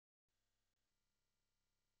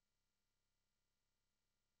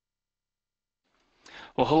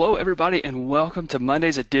Well, hello everybody, and welcome to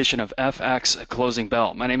Monday's edition of FX Closing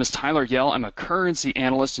Bell. My name is Tyler Yell. I'm a currency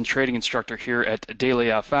analyst and trading instructor here at Daily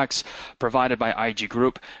FX, provided by IG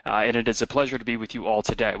Group, and it is a pleasure to be with you all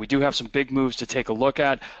today. We do have some big moves to take a look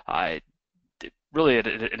at. Really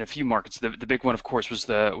in a few markets. The big one, of course, was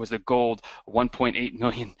the gold. 1.8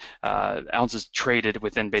 million ounces traded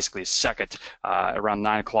within basically a second, around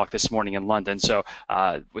 9 o'clock this morning in London. So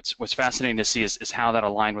what's fascinating to see is how that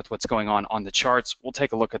aligned with what's going on the charts. We'll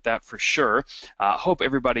take a look at that for sure. Hope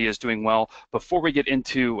everybody is doing well. Before we get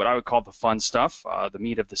into what I would call the fun stuff, the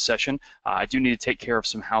meat of the session, I do need to take care of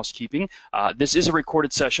some housekeeping. This is a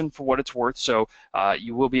recorded session for what it's worth, so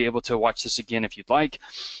you will be able to watch this again if you'd like.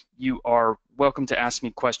 You are welcome to ask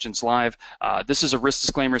me questions live. This is a risk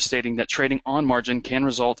disclaimer stating that trading on margin can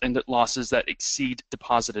result in losses that exceed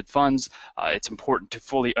deposited funds. It's important to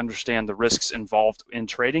fully understand the risks involved in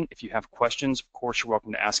trading. If you have questions, of course, you're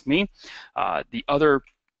welcome to ask me. The other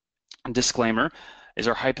disclaimer is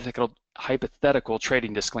our hypothetical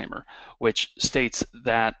trading disclaimer, which states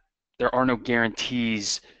that there are no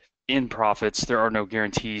guarantees in profits. There are no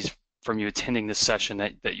guarantees from you attending this session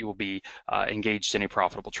that you will be engaged in a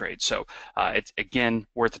profitable trade. So it's, again,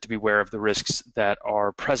 worth it to be aware of the risks that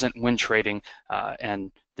are present when trading,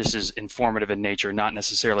 and this is informative in nature, not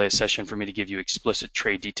necessarily a session for me to give you explicit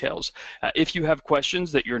trade details. If you have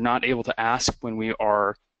questions that you're not able to ask when we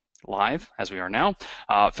are live, as we are now,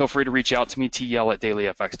 feel free to reach out to me,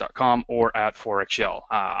 tyl@dailyfx.com or at ForexYell.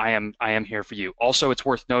 I am here for you. Also, it's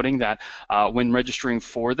worth noting that when registering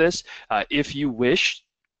for this, if you wish,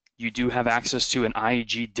 you do have access to an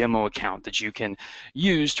IG demo account that you can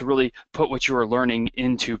use to really put what you are learning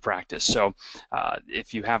into practice. So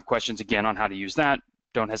if you have questions, again, on how to use that,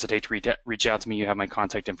 don't hesitate to reach out to me. You have my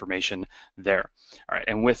contact information there. All right,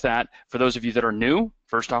 and with that, for those of you that are new,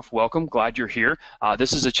 first off, welcome. Glad you're here.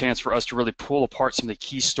 This is a chance for us to really pull apart some of the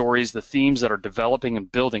key stories, the themes that are developing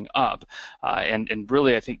and building up. And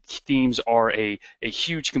really, I think themes are a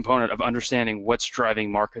huge component of understanding what's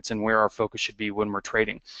driving markets and where our focus should be when we're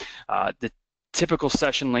trading. The typical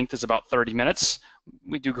session length is about 30 minutes.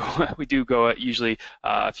 We do go at usually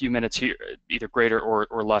a few minutes here, either greater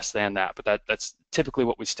or less than that, but that's typically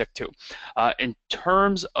what we stick to. In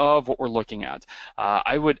terms of what we're looking at,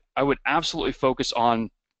 I would absolutely focus on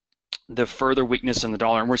the further weakness in the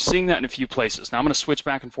dollar, and we're seeing that in a few places. Now I'm going to switch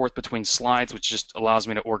back and forth between slides, which just allows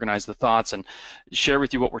me to organize the thoughts and share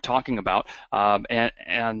with you what we're talking about,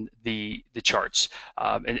 and the charts.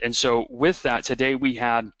 And so with that, today we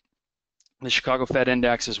had the Chicago Fed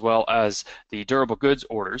Index as well as the durable goods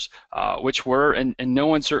orders, which were, in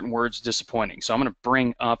no uncertain words, disappointing. So I'm going to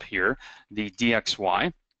bring up here the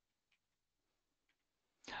DXY,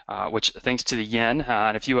 which, thanks to the yen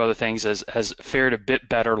and a few other things, has fared a bit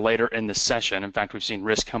better later in the session. In fact, we've seen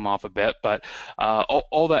risk come off a bit. But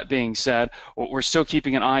all that being said, we're still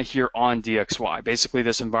keeping an eye here on DXY. Basically,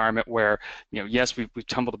 this environment where, yes, we've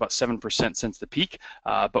tumbled about 7% since the peak,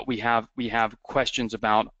 but we have questions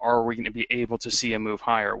about, are we going to be able to see a move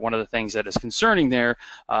higher? One of the things that is concerning there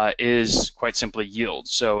is quite simply yield.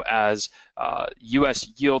 So as U.S.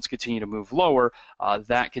 yields continue to move lower,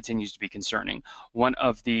 that continues to be concerning. One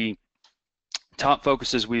of the top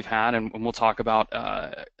focuses we've had, and we'll talk about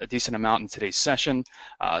a decent amount in today's session.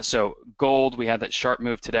 So gold, we had that sharp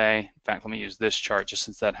move today. In fact, let me use this chart just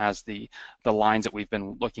since that has the lines that we've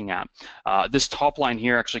been looking at. This top line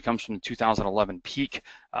here actually comes from the 2011 peak,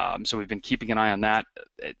 so we've been keeping an eye on that.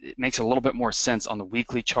 It makes a little bit more sense on the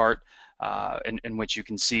weekly chart, in which you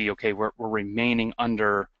can see, okay, we're remaining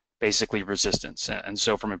under basically resistance. And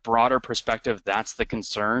so from a broader perspective, that's the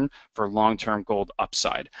concern for long-term gold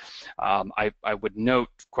upside. I would note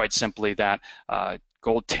quite simply that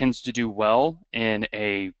gold tends to do well in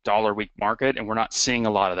a dollar weak market, and we're not seeing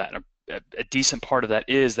a lot of that. A decent part of that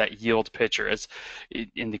is that yield picture. It's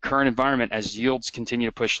in the current environment, as yields continue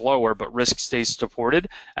to push lower, but risk stays supported,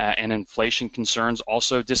 and inflation concerns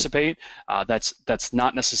also dissipate. That's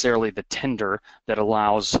not necessarily the tender that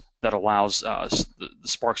allows the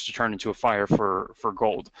sparks to turn into a fire for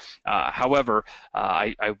gold. However,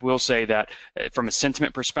 I will say that from a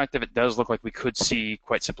sentiment perspective, it does look like we could see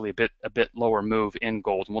quite simply a bit lower move in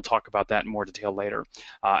gold, and we'll talk about that in more detail later.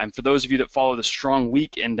 And for those of you that follow the strong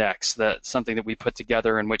week index, that's something that we put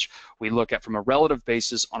together in which we look at from a relative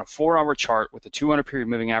basis on a 4-hour chart with a 200 period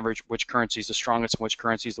moving average, which currency is the strongest and which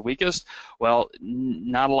currency is the weakest. Well,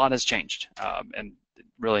 not a lot has changed, and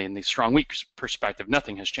really in the strong week perspective,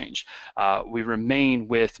 nothing has changed. We remain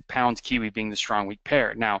with pound Kiwi being the strong weak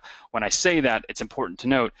pair. Now, when I say that, it's important to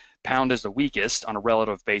note Pound is the weakest on a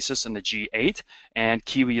relative basis in the G8, and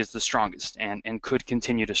Kiwi is the strongest and could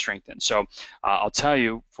continue to strengthen. So I'll tell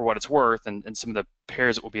you for what it's worth, and some of the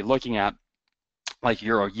pairs that we'll be looking at, like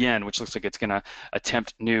Euro Yen, which looks like it's going to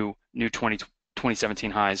attempt new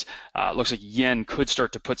 2017 highs. Looks like yen could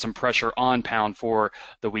start to put some pressure on pound for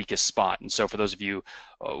the weakest spot. And so for those of you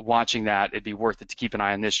watching that, it'd be worth it to keep an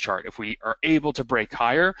eye on this chart. If we are able to break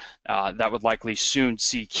higher, that would likely soon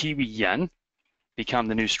see Kiwi yen become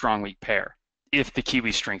the new strong weak pair if the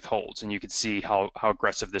Kiwi strength holds, and you can see how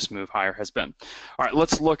aggressive this move higher has been. All right,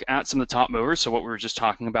 let's look at some of the top movers. So what we were just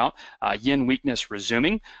talking about, yen weakness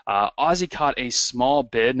resuming. Aussie caught a small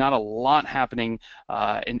bid, not a lot happening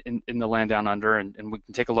in the land down under, and we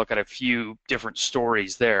can take a look at a few different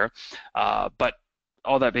stories there. But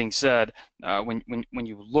all that being said, when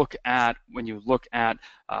you look at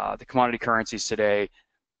the commodity currencies today,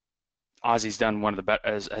 Aussie's done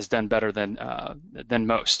has done better than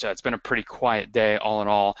most. It's been a pretty quiet day all in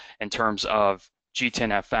all in terms of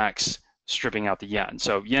G10 FX stripping out the yen.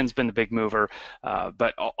 So yen's been the big mover,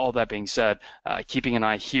 but all that being said, keeping an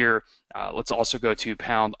eye here, let's also go to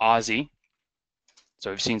pound Aussie.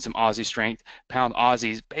 So we've seen some Aussie strength. Pound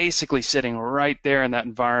Aussie is basically sitting right there in that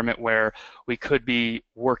environment where we could be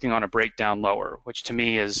working on a breakdown lower, which to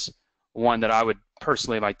me is one that I would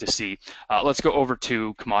personally like to see. Let's go over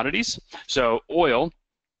to commodities. So oil.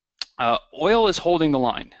 Oil is holding the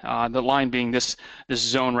line being this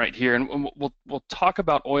zone right here, and we'll talk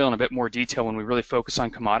about oil in a bit more detail when we really focus on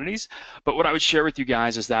commodities. But what I would share with you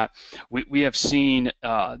guys is that we have seen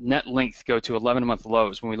net length go to 11-month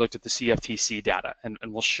lows when we looked at the CFTC data, and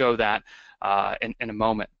we'll show that in a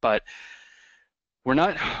moment. But we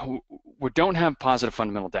don't have positive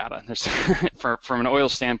fundamental data. From an oil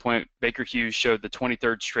standpoint, Baker Hughes showed the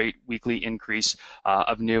 23rd straight weekly increase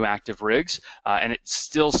of new active rigs, and it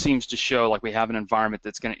still seems to show like we have an environment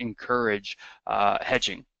that's going to encourage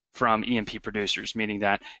hedging from E&P producers, meaning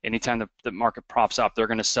that anytime the market props up, they're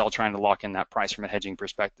going to sell trying to lock in that price from a hedging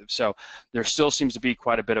perspective. So there still seems to be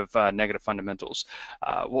quite a bit of negative fundamentals.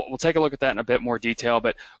 We'll take a look at that in a bit more detail,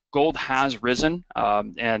 but gold has risen,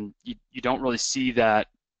 and you don't really see that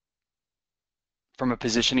from a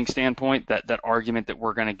positioning standpoint, that argument that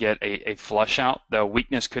we're going to get a flush out. The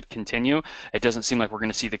weakness could continue. It doesn't seem like we're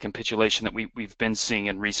going to see the capitulation that we've been seeing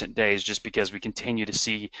in recent days, just because we continue to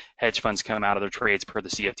see hedge funds come out of their trades per the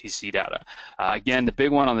CFTC data. Again, the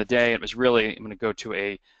big one on the day, it was really, I'm going to go to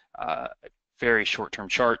a very short-term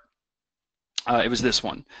chart. It was this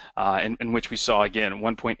one, in which we saw, again,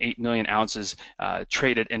 1.8 million ounces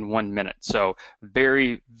traded in 1 minute. So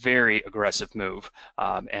very, very aggressive move.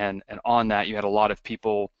 And on that, you had a lot of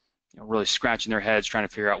people really scratching their heads, trying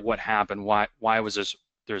to figure out what happened. Why was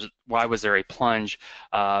there a plunge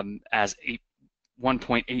as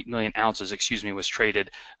 1.8 million ounces, was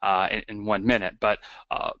traded in 1 minute? But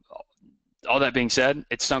all that being said,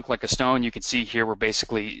 it sunk like a stone. You can see here we're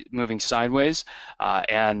basically moving sideways,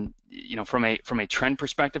 and from a trend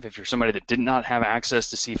perspective, if you're somebody that did not have access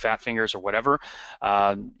to see fat fingers or whatever,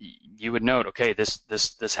 you would note, okay, this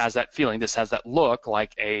has that feeling, this has that look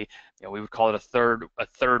like we would call it a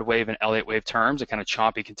third wave in Elliott wave terms, a kind of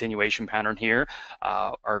choppy continuation pattern here,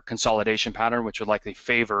 or consolidation pattern, which would likely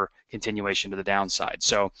favor continuation to the downside.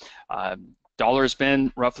 So dollar has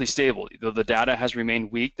been roughly stable. Though the data has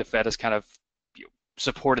remained weak, the Fed has kind of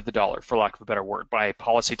supported the dollar, for lack of a better word, by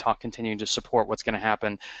policy talk continuing to support what's going to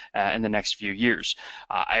happen in the next few years.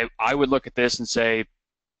 I would look at this and say,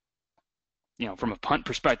 from a punt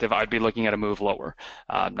perspective, I'd be looking at a move lower.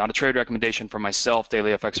 Not a trade recommendation for myself,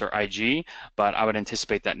 Daily FX or IG, but I would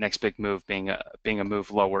anticipate that next big move being a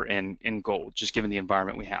move lower in gold, just given the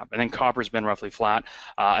environment we have. And then copper's been roughly flat.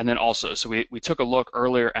 And then also, so we took a look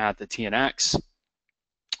earlier at the TNX.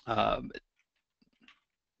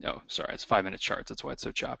 No, sorry, it's 5-minute charts. That's why it's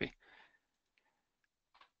so choppy.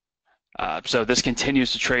 So this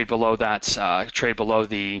continues to trade below that, below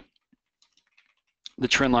the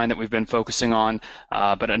trend line that we've been focusing on,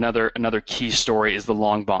 but another key story is the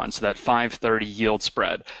long bond. So that 530 yield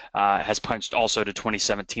spread has punched also to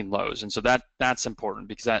 2017 lows, and so that's important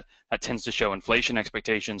because that tends to show inflation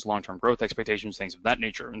expectations, long-term growth expectations, things of that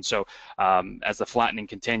nature. And so as the flattening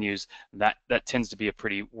continues, that tends to be a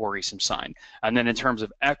pretty worrisome sign. And then in terms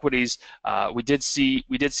of equities, we did see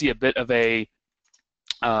a bit of a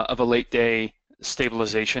late day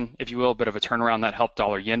stabilization, if you will, a bit of a turnaround that helped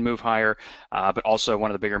dollar yen move higher, but also one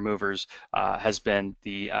of the bigger movers has been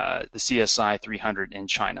the CSI 300 in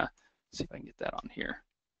China. Let's see if I can get that on here.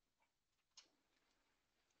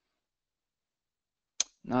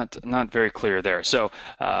 Not very clear there. So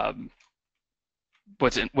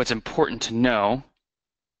what's important to know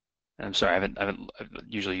I'm sorry, I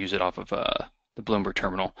usually use it off of the Bloomberg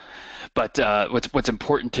terminal. But what's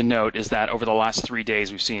important to note is that over the last 3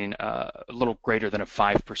 days, we've seen a little greater than a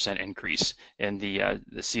 5% increase in the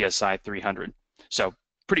CSI 300. So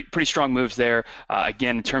pretty strong moves there.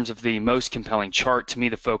 Again, in terms of the most compelling chart, to me,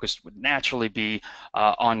 the focus would naturally be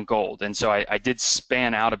on gold. And so I did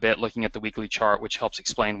span out a bit looking at the weekly chart, which helps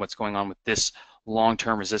explain what's going on with this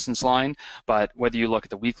long-term resistance line. But whether you look at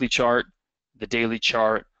the weekly chart, the daily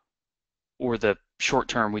chart, or the short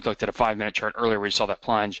term, we looked at a 5-minute chart earlier where you saw that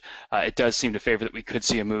plunge, it does seem to favor that we could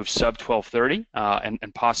see a move sub 1230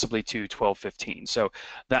 and possibly to 1215. So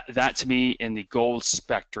that to me in the gold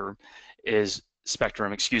spectrum is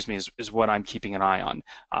what I'm keeping an eye on.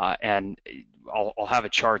 And I'll have a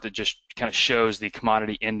chart that just kind of shows the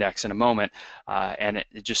commodity index in a moment, and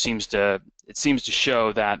it just seems to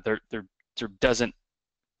show that there doesn't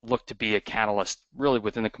look to be a catalyst really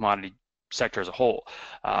within the commodity sector as a whole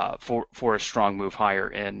for a strong move higher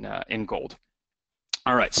in gold.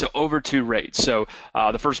 All right, so over to rates. So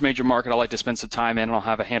the first major market I like to spend some time in, and I'll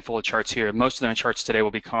have a handful of charts here. Most of the charts today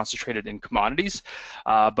will be concentrated in commodities,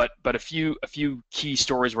 but a few key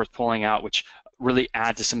stories worth pulling out, which really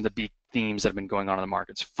add to some of the big themes that have been going on in the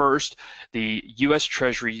markets. First, the U.S.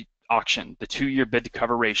 Treasury auction, the 2-year bid to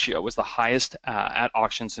cover ratio was the highest at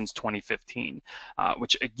auction since 2015,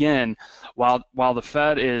 which again, while the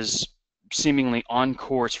Fed is seemingly on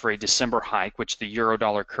course for a December hike, which the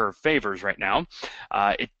euro-dollar curve favors right now,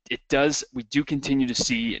 we do continue to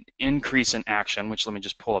see an increase in action, which let me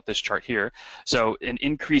just pull up this chart here. So an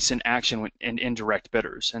increase in action in indirect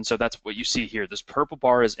bidders. And so that's what you see here. This purple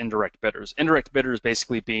bar is indirect bidders. Indirect bidders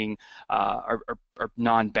basically being are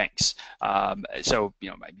non-banks. So,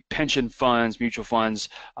 maybe pension funds, mutual funds,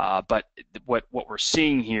 but what we're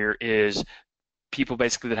seeing here is people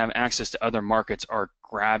basically that have access to other markets are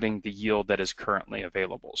grabbing the yield that is currently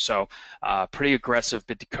available. So pretty aggressive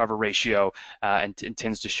bid to cover ratio and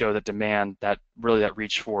tends to show the demand that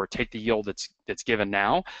reach for take the yield that's given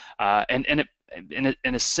now. And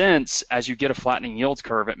in a sense, as you get a flattening yield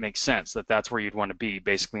curve, it makes sense that that's where you'd want to be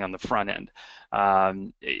basically on the front end.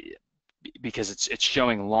 Because it's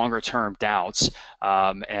showing longer term doubts,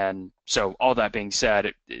 and so all that being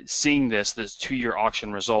said, seeing this 2-year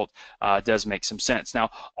auction result does make some sense.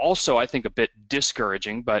 Now, also I think a bit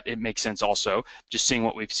discouraging, but it makes sense also just seeing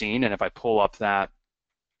what we've seen. And if I pull up that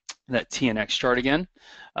TNX chart again,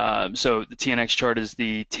 so the TNX chart is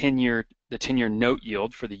the 10-year note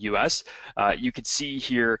yield for the U.S. You could see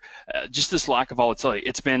here just this lack of volatility.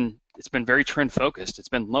 It's been very trend focused. It's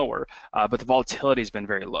been lower, but the volatility has been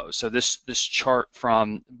very low. So this chart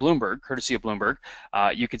from Bloomberg, courtesy of Bloomberg,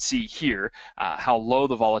 you can see here how low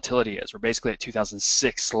the volatility is. We're basically at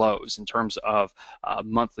 2006 lows in terms of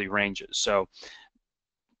monthly ranges. So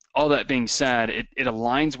all that being said, it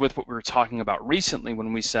aligns with what we were talking about recently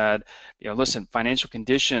when we said, listen, financial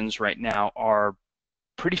conditions right now are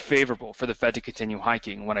pretty favorable for the Fed to continue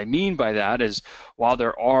hiking. What I mean by that is while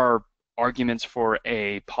there are arguments for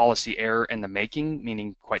a policy error in the making,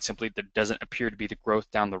 meaning quite simply there doesn't appear to be the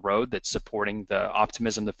growth down the road that's supporting the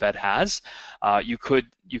optimism the Fed has, you could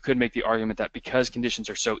make the argument that because conditions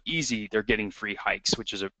are so easy, they're getting free hikes,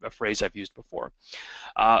 which is a phrase I've used before.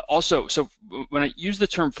 Also, so when I use the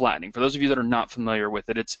term flattening, for those of you that are not familiar with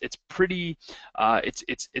it,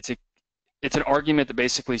 it's an argument that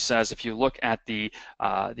basically says if you look at the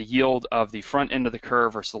yield of the front end of the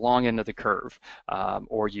curve versus the long end of the curve,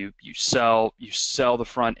 or you sell the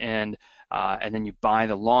front end and then you buy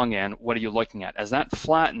the long end, what are you looking at? As that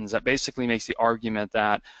flattens, that basically makes the argument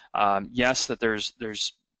that yes, that there's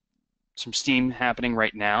some steam happening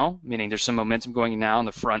right now, meaning there's some momentum going now in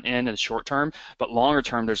the front end in the short term, but longer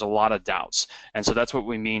term there's a lot of doubts. And so that's what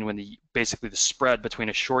we mean when basically the spread between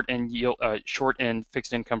a short end yield, short end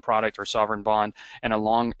fixed income product or sovereign bond and a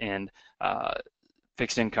long end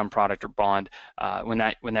fixed income product or bond, when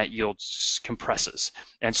that yield compresses.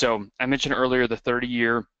 And so I mentioned earlier the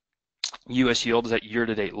 30-year U.S. yield is at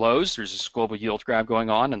year-to-date lows. There's this global yield grab going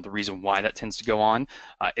on, and the reason why that tends to go on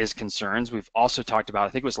is concerns. We've also talked about, I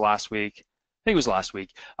think it was last week,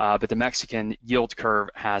 but the Mexican yield curve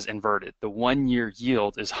has inverted. The 1-year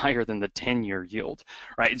yield is higher than the 10-year yield,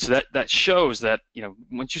 right? And so that shows that,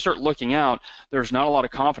 once you start looking out, there's not a lot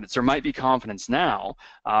of confidence. There might be confidence now,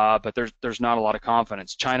 but there's not a lot of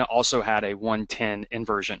confidence. China also had a 1-10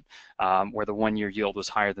 inversion, where the 1-year yield was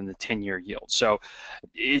higher than the 10-year yield. So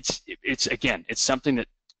it's something that,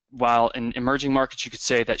 while in emerging markets you could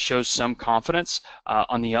say that shows some confidence,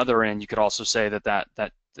 on the other end you could also say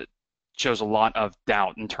that shows a lot of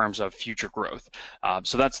doubt in terms of future growth.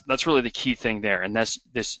 So that's really the key thing there, and this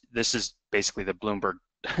is basically the Bloomberg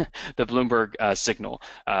the Bloomberg signal,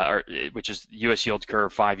 which is U.S. yield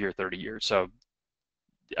curve 5-year, 30-year. So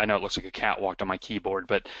I know it looks like a cat walked on my keyboard,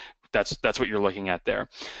 but that's what you're looking at there.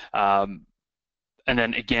 And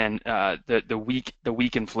then again, the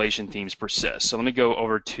weak inflation themes persist. So let me go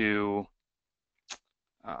over to.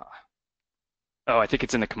 Oh, I think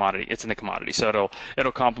it's in the commodity. It's in the commodity. So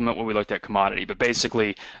it'll complement what we looked at commodity. But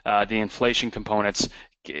basically, the inflation components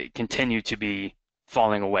continue to be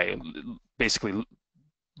falling away, basically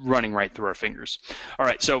running right through our fingers. All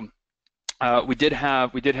right, so we did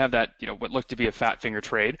have that, what looked to be a fat finger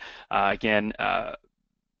trade. Again,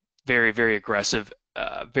 very, very aggressive,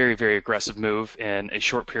 very aggressive move in a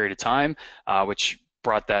short period of time, which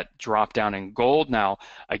brought that drop down in gold. Now,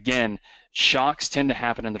 again, shocks tend to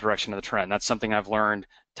happen in the direction of the trend. That's something I've learned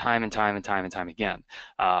time and time again.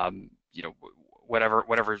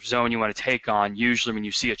 Whatever zone you want to take on, usually when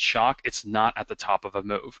you see a shock, it's not at the top of a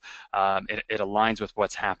move. It aligns with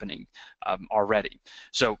what's happening already.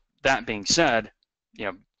 So that being said,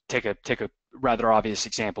 take a rather obvious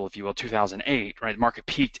example, if you will, 2008, right? The market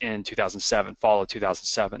peaked in 2007, fall of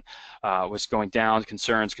 2007, was going down,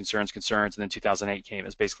 concerns, and then 2008 came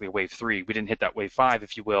as basically a wave 3. We didn't hit that wave 5,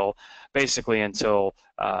 if you will, basically until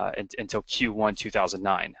Q1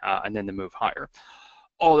 2009, and then the move higher.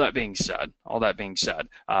 All that being said,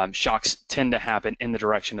 shocks tend to happen in the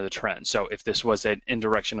direction of the trend. So if this was an in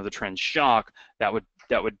direction of the trend shock, that would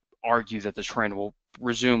argue that the trend will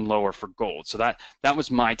resume lower for gold. So that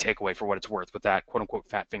was my takeaway for what it's worth with that quote-unquote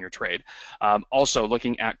fat finger trade. Also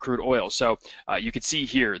looking at crude oil. So you can see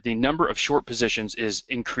here the number of short positions is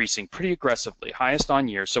increasing pretty aggressively, highest on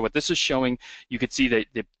year. So what this is showing, you could see that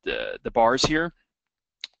the bars here,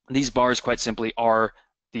 these bars quite simply are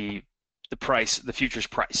the price, the futures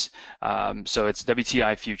price. So it's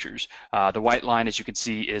WTI futures. The white line, as you can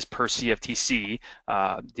see, is per CFTC,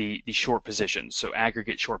 the short positions, so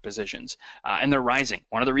aggregate short positions. And they're rising.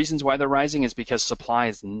 One of the reasons why they're rising is because supply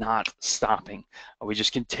is not stopping. We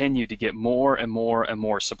just continue to get more and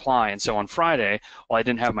more supply. And so on Friday, while I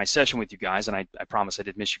didn't have my session with you guys, and I promise I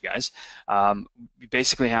did miss you guys, we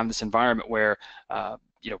basically have this environment where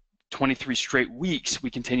 23 straight weeks, we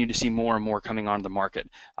continue to see more and more coming onto the market,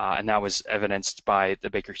 and that was evidenced by the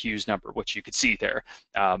Baker Hughes number, which you could see there.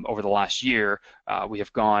 Over the last year, we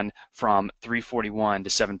have gone from 341 to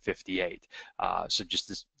 758. So just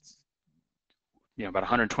this, about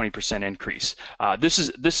 120% increase. This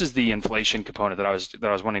is the inflation component that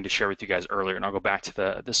I was wanting to share with you guys earlier, and I'll go back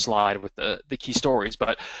to the slide with the key stories.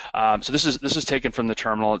 But so this is taken from the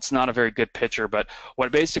terminal. It's not a very good picture, but what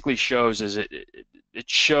it basically shows is it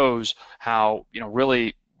shows how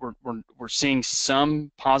really we're seeing some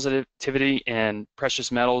positivity in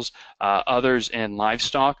precious metals, others in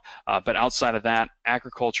livestock, but outside of that,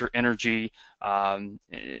 agriculture, energy,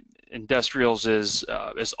 industrials is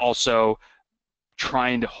also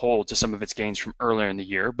trying to hold to some of its gains from earlier in the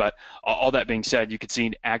year. But all that being said, you could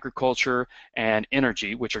see agriculture and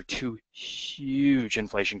energy, which are two huge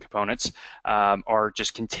inflation components, are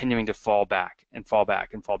just continuing to fall back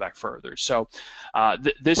further. So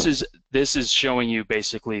this is showing you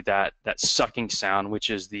basically that sucking sound,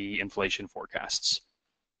 which is the inflation forecasts.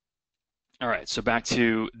 All right, so back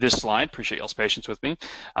to this slide. Appreciate y'all's patience with me.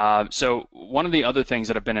 So one of the other things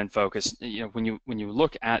that have been in focus, when you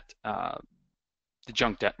look at the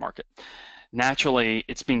junk debt market, naturally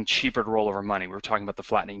it's being cheaper to roll over money. We were talking about the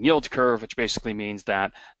flattening yield curve, which basically means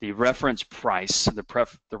that the reference price,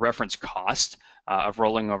 the reference cost of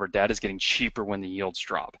rolling over debt is getting cheaper when the yields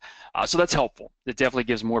drop. So that's helpful. It definitely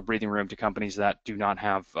gives more breathing room to companies that do not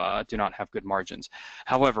have good margins.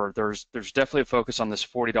 However, there's definitely a focus on this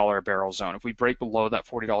 $40 a barrel zone. If we break below that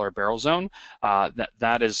 $40 a barrel zone,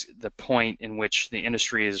 that is the point in which the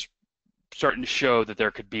industry is starting to show that there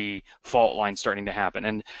could be fault lines starting to happen.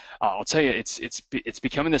 And I'll tell you, it's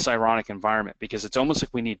becoming this ironic environment, because it's almost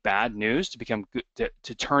like we need bad news to become good,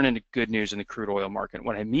 to turn into good news in the crude oil market.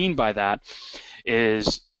 What I mean by that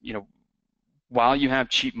is, while you have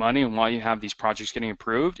cheap money and while you have these projects getting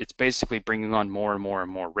approved, it's basically bringing on more and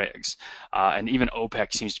more rigs. And even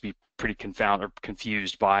OPEC seems to be pretty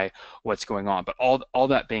confused by what's going on. But all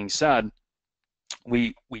that being said,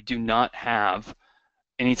 we do not have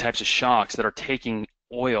any types of shocks that are taking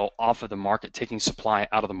oil off of the market, taking supply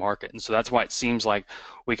out of the market. And so that's why it seems like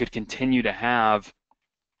we could continue to have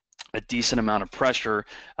a decent amount of pressure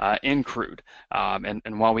in crude.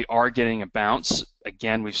 And while we are getting a bounce,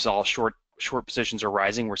 again, we saw short positions are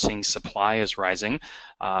rising. We're seeing supply is rising.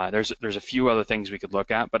 There's a few other things we could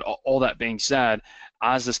look at, but all that being said,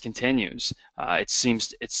 as this continues, it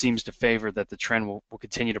seems to favor that the trend will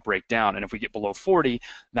continue to break down. And if we get below 40,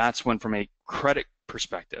 that's when, from a credit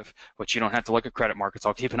perspective, which you don't have to look at credit markets.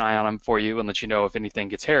 I'll keep an eye on them for you and let you know if anything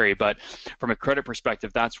gets hairy. But from a credit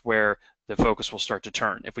perspective, that's where the focus will start to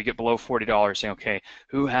turn. If we get below $40, saying, okay,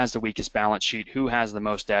 who has the weakest balance sheet? Who has the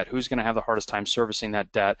most debt? Who's going to have the hardest time servicing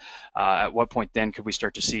that debt? At what point then could we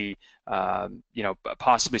start to see,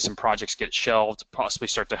 possibly some projects get shelved, possibly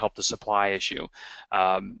start to help the supply issue?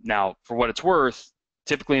 Now, for what it's worth,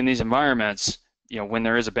 typically in these environments, when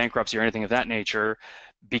there is a bankruptcy or anything of that nature,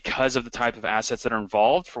 because of the type of assets that are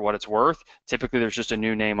involved, for what it's worth, typically there's just a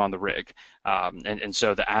new name on the rig, and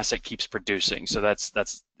so the asset keeps producing. So that's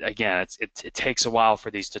again, it takes a while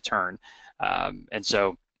for these to turn, and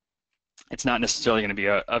so it's not necessarily going to be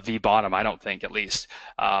a V bottom, I don't think, at least,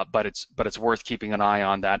 but it's worth keeping an eye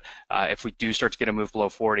on that. If we do start to get a move below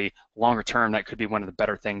 40, longer term, that could be one of the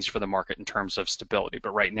better things for the market in terms of stability.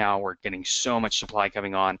 But right now, we're getting so much supply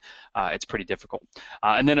coming on, it's pretty difficult.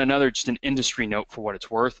 And then just an industry note for what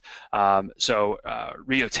it's worth.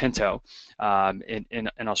 Rio Tinto in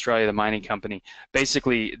Australia, the mining company,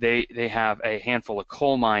 basically they have a handful of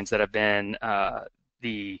coal mines that have been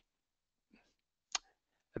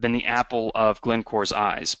the apple of Glencore's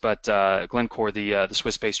eyes, but Glencore, the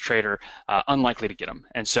Swiss-based trader, unlikely to get them.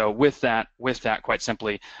 And so with that, quite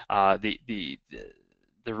simply, the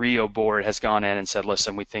Rio board has gone in and said,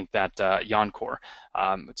 listen, we think that Yoncor,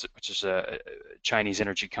 which is a Chinese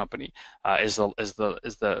energy company, is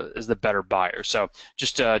the better buyer. So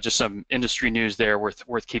just some industry news there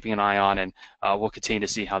worth keeping an eye on, and we'll continue to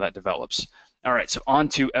see how that develops. All right, so on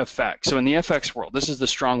to FX. So in the FX world, this is the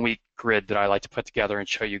strong weak grid that I like to put together and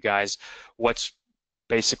show you guys what's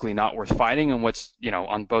basically not worth fighting and what's,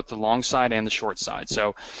 on both the long side and the short side.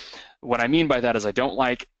 So what I mean by that is I don't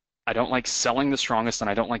like selling the strongest, and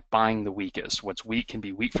I don't like buying the weakest. What's weak can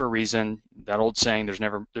be weak for a reason. That old saying, there's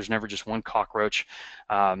never just one cockroach.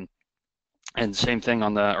 And same thing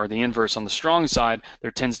on the inverse, on the strong side,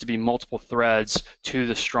 there tends to be multiple threads to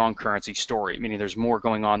the strong currency story, meaning there's more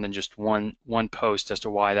going on than just one post as to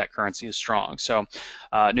why that currency is strong. So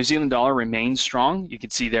New Zealand dollar remains strong. You can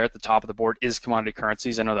see there at the top of the board is commodity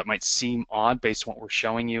currencies. I know that might seem odd based on what we're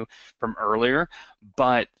showing you from earlier,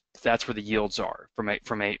 but that's where the yields are from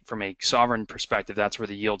a sovereign perspective. That's where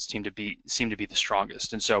the yields seem to be the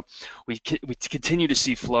strongest, and so we continue to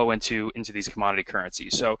see flow into these commodity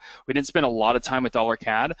currencies. So we didn't spend a lot of time with dollar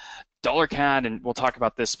CAD. Dollar CAD, and we'll talk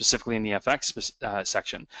about this specifically in the FX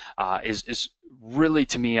section, is really,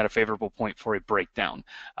 to me, at a favorable point for a breakdown.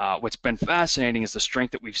 What's been fascinating is the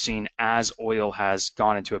strength that we've seen as oil has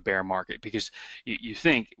gone into a bear market, because you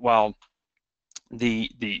think, well,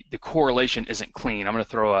 the correlation isn't clean. I'm going to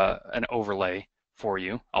throw an overlay for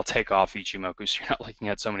you. I'll take off Ichimoku so you're not looking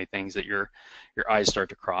at so many things that your eyes start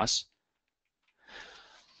to cross.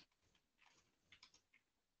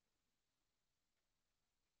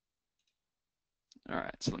 All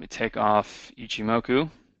right, so let me take off Ichimoku,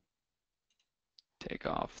 take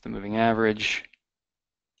off the moving average,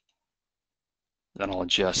 then I'll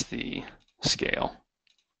adjust the scale.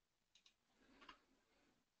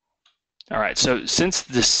 All right, so since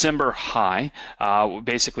December high,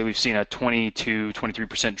 basically we've seen a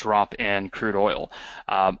 22-23% drop in crude oil.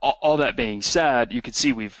 All that being said, you can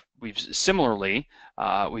see we've similarly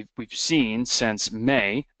we've seen since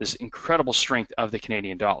May this incredible strength of the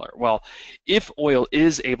Canadian dollar. Well, if oil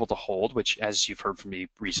is able to hold, which, as you've heard from me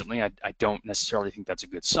recently, I don't necessarily think that's a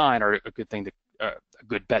good sign or a good thing a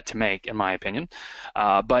good bet to make, in my opinion.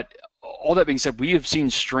 But all that being said, we have seen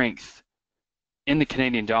strength in the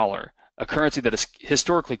Canadian dollar, a currency that is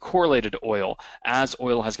historically correlated to oil, as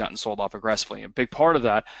oil has gotten sold off aggressively. A big part of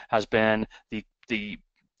that has been the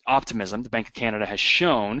optimism the Bank of Canada has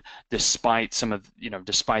shown despite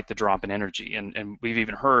despite the drop in energy. And we've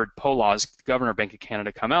even heard Poloz, the governor of Bank of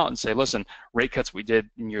Canada, come out and say, listen, rate cuts we did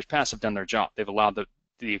in years past have done their job. They've allowed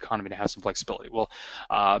the economy to have some flexibility. Well,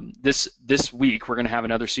 this week we're going to have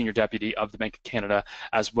another senior deputy of the Bank of Canada,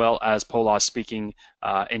 as well as Poloz, speaking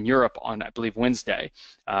in Europe on, I believe, Wednesday,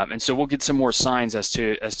 and so we'll get some more signs as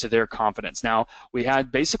to their confidence. Now, we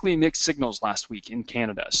had basically mixed signals last week in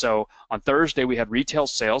Canada. So on Thursday we had retail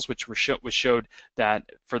sales, which showed that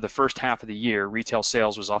for the first half of the year, retail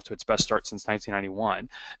sales was off to its best start since 1991.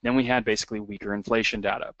 Then we had basically weaker inflation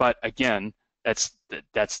data, but again, that's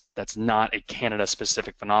not a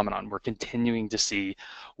Canada-specific phenomenon. We're continuing to see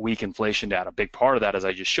weak inflation data. A big part of that, as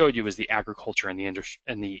I just showed you, is the agriculture and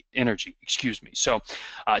the energy. Excuse me. So,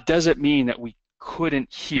 does it mean that we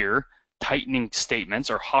couldn't hear tightening statements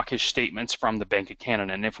or hawkish statements from the Bank of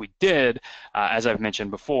Canada. And if we did, as I've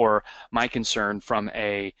mentioned before, my concern from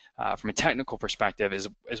a technical perspective is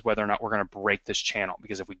whether or not we're going to break this channel.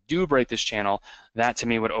 Because if we do break this channel, that to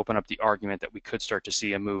me would open up the argument that we could start to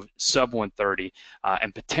see a move sub 130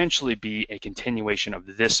 and potentially be a continuation of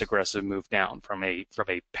this aggressive move down from a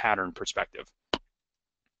pattern perspective.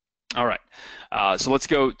 All right, so let's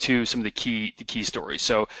go to some of the key stories.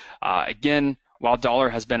 So again, while dollar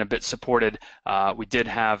has been a bit supported, we did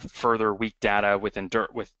have further weak data with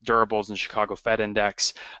durables and Chicago Fed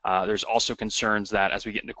Index. There's also concerns that as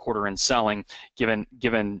we get into quarter-end selling, given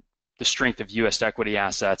the strength of U.S. equity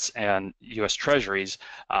assets and U.S. Treasuries,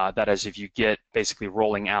 that is, if you get basically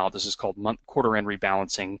rolling out, this is called quarter-end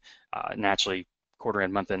rebalancing. Naturally,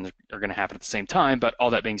 quarter-end, month-end are going to happen at the same time, but all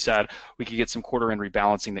that being said, we could get some quarter-end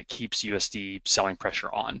rebalancing that keeps USD selling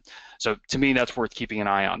pressure on. So to me, that's worth keeping an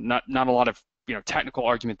eye on. Not a lot of technical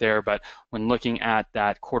argument there, but when looking at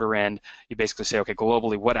that quarter end, you basically say, okay,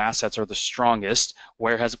 globally, what assets are the strongest?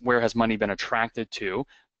 Where has money been attracted to?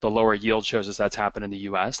 The lower yield shows us that's happened in the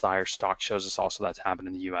U.S. The higher stock shows us also that's happened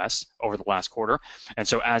in the U.S. over the last quarter. And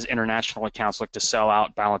so as international accounts look to sell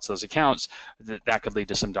out, balance those accounts, that could lead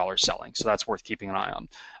to some dollar selling. So that's worth keeping an eye on.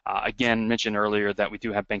 Again, mentioned earlier that we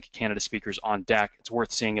do have Bank of Canada speakers on deck. It's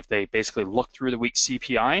worth seeing if they basically look through the weak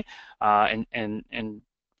CPI and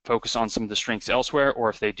focus on some of the strengths elsewhere, or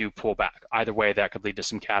if they do pull back. Either way, that could lead to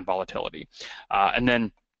some CAD volatility. And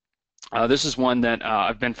then this is one that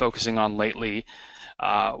I've been focusing on lately,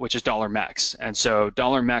 which is dollar MEX. And so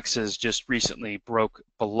dollar MEX has just recently broke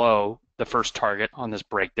below the first target on this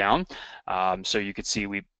breakdown. So you could see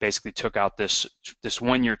we basically took out this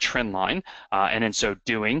one-year trend line, and in so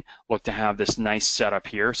doing, look to have this nice setup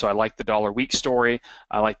here. So I like the dollar weak story.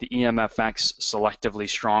 I like the EMFX selectively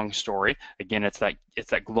strong story. Again, it's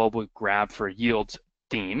that global grab for yield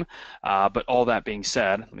theme. But all that being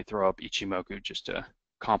said, let me throw up Ichimoku just to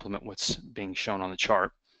complement what's being shown on the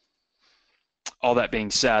chart. All that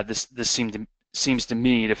being said, this seems to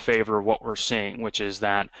me to favor what we're seeing, which is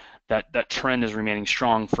that trend is remaining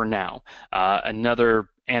strong for now. Another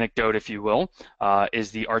anecdote, if you will,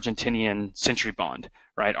 is the Argentinian century bond,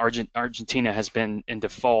 right? Argentina has been in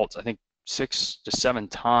default, I think, 6 to 7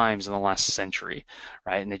 times in the last century,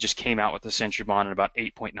 right? And they just came out with the century bond at about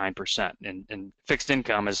 8.9%. And fixed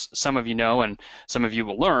income, as some of you know and some of you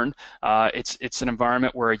will learn, it's an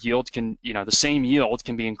environment where a yield can, the same yield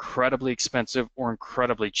can be incredibly expensive or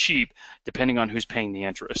incredibly cheap depending on who's paying the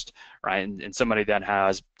interest, right? And somebody that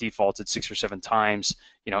has defaulted 6 or 7 times,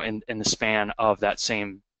 in the span of that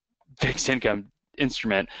same fixed income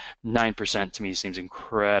instrument, 9% to me seems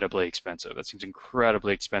incredibly expensive. That seems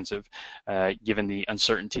incredibly expensive, given the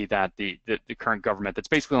uncertainty that the current government, that's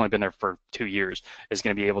basically only been there for 2 years, is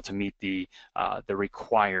going to be able to meet the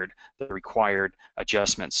required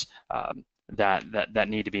adjustments that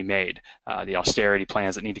need to be made, the austerity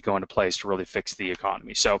plans that need to go into place to really fix the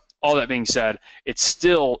economy. So all that being said, it's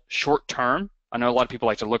still short term. I know a lot of people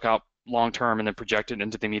like to look out long term and then project it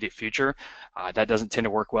into the immediate future. That doesn't tend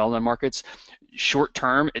to work well in the markets. Short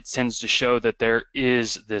term, it tends to show that there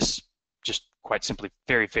is this just quite simply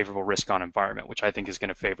very favorable risk on environment, which I think is going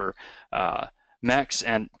to favor MEX.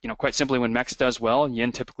 And quite simply, when MEX does well,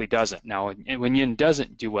 yen typically doesn't. Now, when yen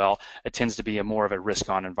doesn't do well, it tends to be more of a risk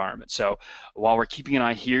on environment. So while we're keeping an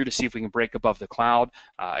eye here to see if we can break above the cloud,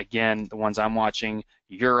 again, the ones I'm watching,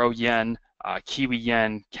 Euro yen, Kiwi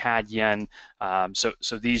yen, CAD yen.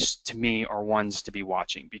 So these to me are ones to be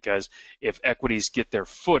watching, because if equities get their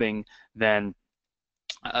footing, then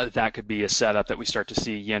that could be a setup that we start to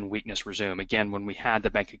see yen weakness resume. Again, when we had the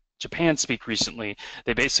Bank of Japan speak recently,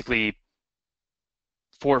 they basically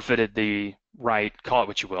forfeited the right, call it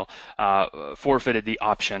what you will, forfeited the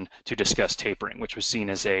option to discuss tapering, which was seen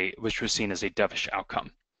as a dovish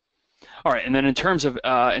outcome. All right, and then in terms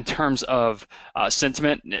of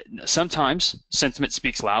sentiment, sometimes sentiment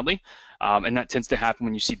speaks loudly, and that tends to happen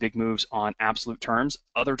when you see big moves on absolute terms.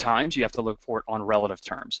 Other times you have to look for it on relative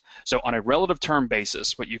terms. So on a relative term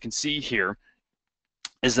basis, what you can see here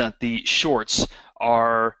is that the shorts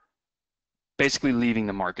are basically leaving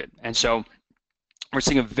the market, and so we're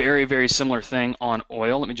seeing a very, very similar thing on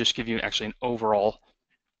oil. Let me just give you actually an overall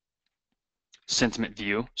sentiment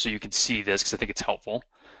view so you can see this, because I think it's helpful.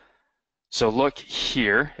 So look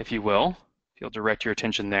here, if you will, if you'll direct your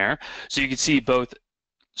attention there. So you can see both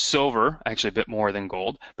silver, actually a bit more than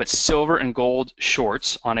gold, but silver and gold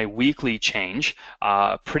shorts on a weekly change,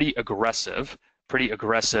 pretty aggressive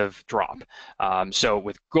drop. So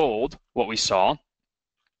with gold, what we saw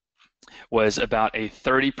was about a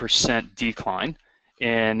 30% decline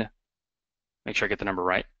in, make sure I get the number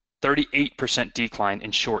right, 38% decline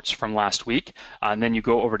in shorts from last week. And then you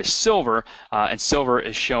go over to silver, and silver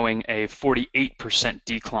is showing a 48%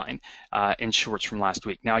 decline in shorts from last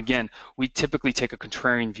week. Now, again, we typically take a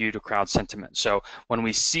contrarian view to crowd sentiment. So when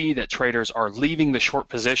we see that traders are leaving the short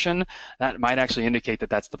position, that might actually indicate that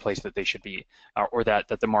that's the place that they should be, or that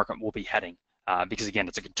the market will be heading. Because again,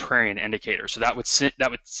 it's a contrarian indicator. So that would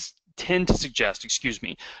tend to suggest,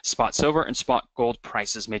 spot silver and spot gold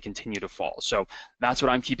prices may continue to fall. So that's what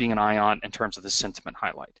I'm keeping an eye on in terms of the sentiment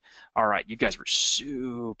highlight. All right, you guys were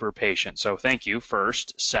super patient, so thank you.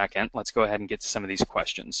 First, second, let's go ahead and get to some of these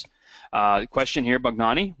questions. Question here,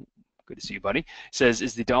 Bagnani. Good to see you, buddy. Says,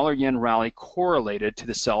 is the dollar-yen rally correlated to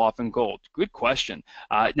the sell-off in gold? Good question.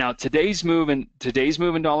 Now, today's move in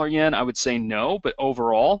dollar-yen, I would say no, but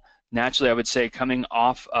overall, naturally, I would say coming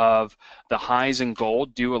off of the highs in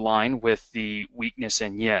gold do align with the weakness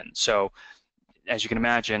in yen. So as you can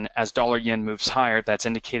imagine, as dollar-yen moves higher, that's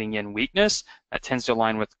indicating yen weakness. That tends to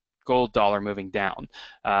align with gold-dollar moving down.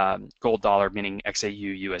 Gold-dollar meaning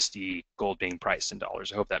XAU, USD, gold being priced in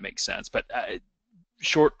dollars. I hope that makes sense. But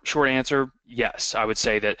short answer, yes. I would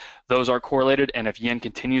say that those are correlated, and if yen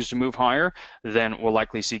continues to move higher, then we'll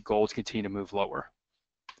likely see gold continue to move lower.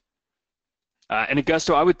 And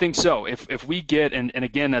Augusto, I would think so. If we get, and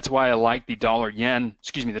again, that's why I like the dollar-yen,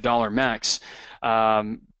 the dollar-mex,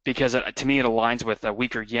 because to me it aligns with a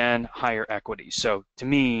weaker yen, higher equity. So to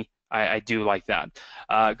me, I do like that.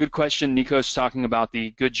 Good question. Nico's talking about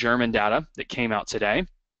the good German data that came out today.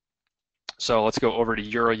 So let's go over to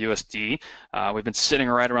Euro USD. We've been sitting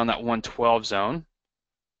right around that 112 zone.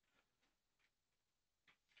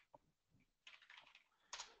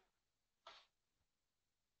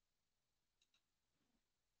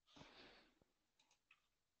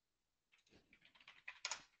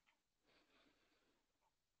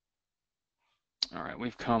 All right,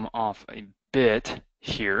 we've come off a bit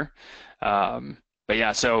here. But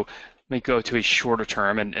yeah, so let me go to a shorter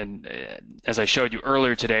term. And as I showed you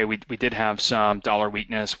earlier today, we did have some dollar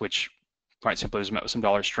weakness, which quite simply was met with some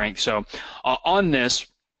dollar strength. So on this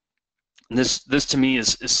to me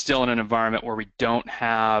is still in an environment where we don't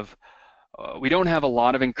have a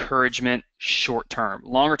lot of encouragement short term.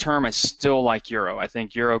 Longer term, I still like euro. I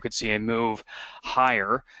think euro could see a move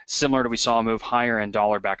higher, similar to we saw a move higher in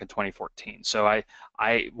dollar back in 2014. So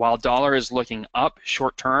while dollar is looking up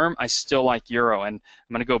short term, I still like euro. And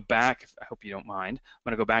I'm going to go back, I hope you don't mind, I'm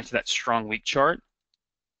going to go back to that strong week chart,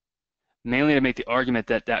 mainly to make the argument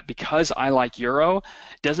that because I like euro,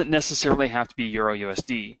 doesn't necessarily have to be euro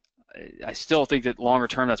USD. I still think that longer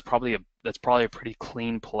term, that's probably a pretty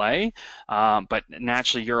clean play. But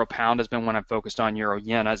naturally, euro pound has been one I've focused on. Euro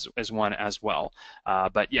yen as one as well.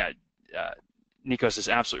 But yeah, Nikos is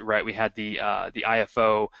absolutely right. We had the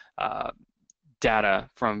IFO data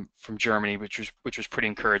from Germany, which was pretty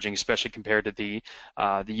encouraging, especially compared to the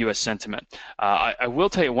U.S. sentiment. I will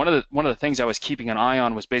tell you one of the things I was keeping an eye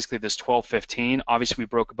on was basically this 1215. Obviously, we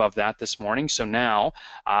broke above that this morning, so now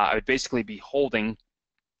I would basically be holding.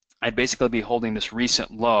 I'd basically be holding this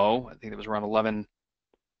recent low. I think it was around 11.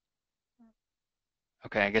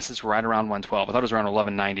 Okay, I guess it's right around 112. I thought it was around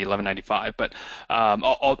 1190, 1195. But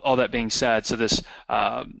all that being said, so this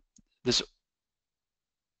let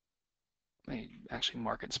me actually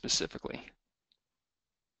mark it specifically,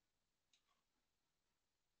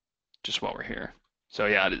 just while we're here. So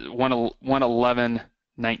yeah,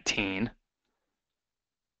 111.19.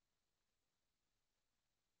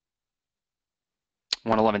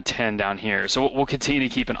 111.10 down here. So we'll continue to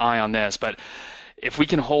keep an eye on this, but if we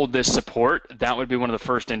can hold this support, that would be one of the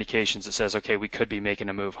first indications that says, okay, we could be making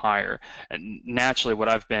a move higher. And naturally, what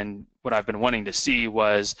I've been wanting to see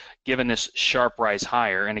was, given this sharp rise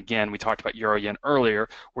higher, and again, we talked about euro yen earlier,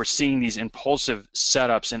 we're seeing these impulsive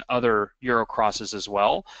setups in other euro crosses as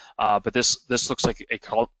well. But this looks like a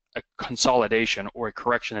consolidation or a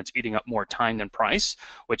correction that's eating up more time than price,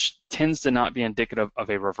 which tends to not be indicative of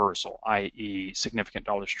a reversal, i.e. significant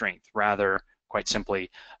dollar strength. Rather, quite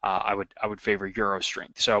simply, I would favor euro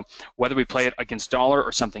strength. So whether we play it against dollar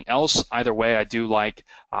or something else, either way, I do like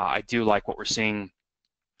what we're seeing.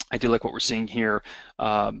 I do like what we're seeing here.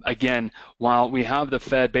 Again, while we have the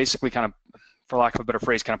Fed basically kind of, for lack of a better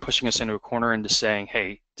phrase, kind of pushing us into a corner into saying,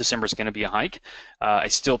 hey, December is going to be a hike, I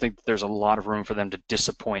still think that there's a lot of room for them to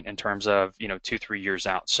disappoint in terms of 2-3 years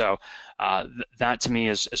out. So that to me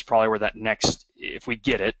is probably where that next, if we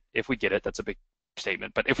get it, that's a big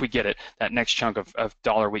statement, but if we get it, that next chunk of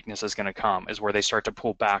dollar weakness is going to come, is where they start to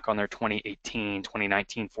pull back on their 2018,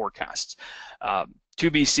 2019 forecasts. To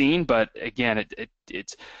be seen, but again,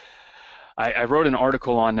 I wrote an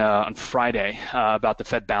article on Friday about the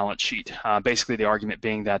Fed balance sheet. Basically, the argument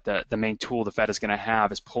being that the main tool the Fed is going to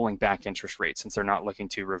have is pulling back interest rates, since they're not looking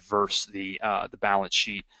to reverse the balance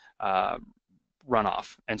sheet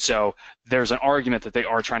runoff. And so there's an argument that they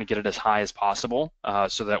are trying to get it as high as possible,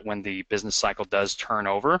 so that when the business cycle does turn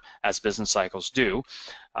over, as business cycles do,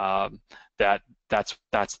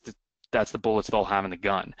 that's the bullets they'll have in the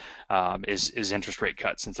gun, is interest rate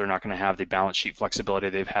cuts, since they're not going to have the balance sheet flexibility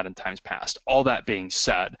they've had in times past. All that being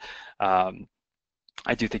said, I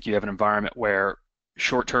do think you have an environment where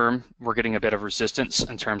short term we're getting a bit of resistance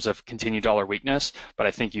in terms of continued dollar weakness, but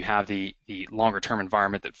I think you have the longer term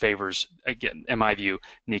environment that favors, again, in my view,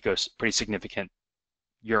 Nico's pretty significant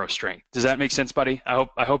euro strength. Does that make sense, buddy? I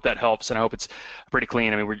hope that helps, and I hope it's pretty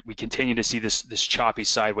clean. I mean, we continue to see this choppy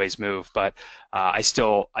sideways move, but I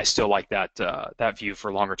still like that view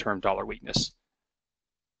for longer term dollar weakness.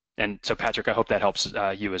 And so, Patrick, I hope that helps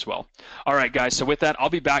you as well. All right, guys. So with that, I'll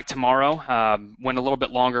be back tomorrow. Went a little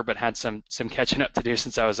bit longer, but had some catching up to do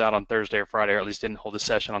since I was out on Thursday or Friday, or at least didn't hold a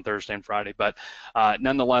session on Thursday and Friday. But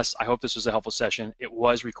nonetheless, I hope this was a helpful session. It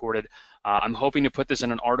was recorded. I'm hoping to put this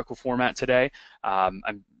in an article format today.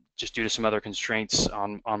 I'm just due to some other constraints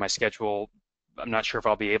on my schedule. I'm not sure if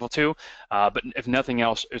I'll be able to, but if nothing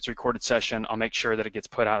else, it's a recorded session. I'll make sure that it gets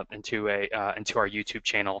put out into our YouTube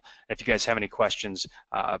channel. If you guys have any questions,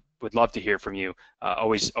 would love to hear from you.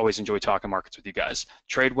 Always enjoy talking markets with you guys.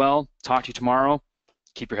 Trade well. Talk to you tomorrow.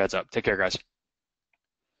 Keep your heads up. Take care, guys.